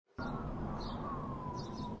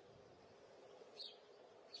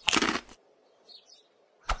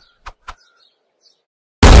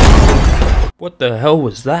What the hell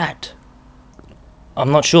was that?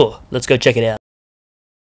 I'm not sure. Let's go check it out.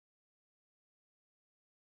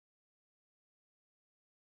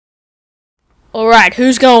 Alright,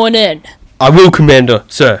 who's going in? I will, Commander,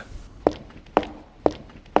 sir.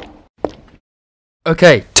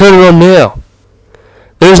 Okay, turn it on now.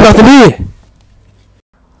 There's nothing here.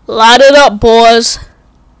 Light it up, boys.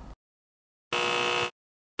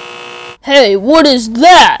 Hey, what is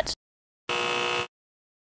that?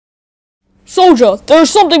 Soldier, there's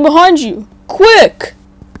something behind you. Quick!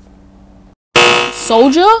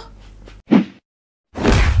 Soldier?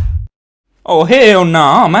 Oh hell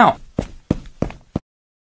nah, I'm out.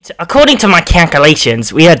 According to my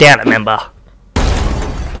calculations, we are down a member.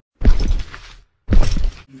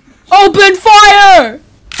 Open fire!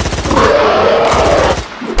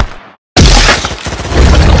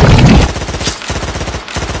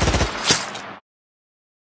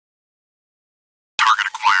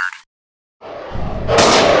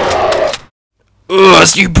 Ugh,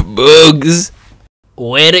 stupid bugs.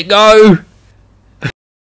 Where'd it go?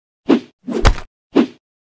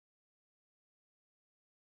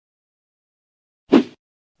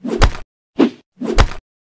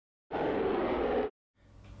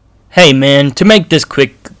 Hey man, to make this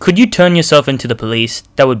quick, could you turn yourself into the police?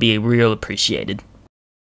 That would be real appreciated.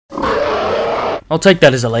 I'll take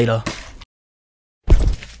that as a later.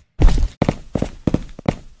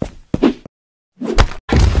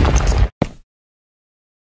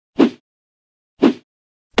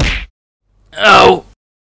 Oh!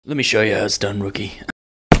 Let me show you how it's done, rookie.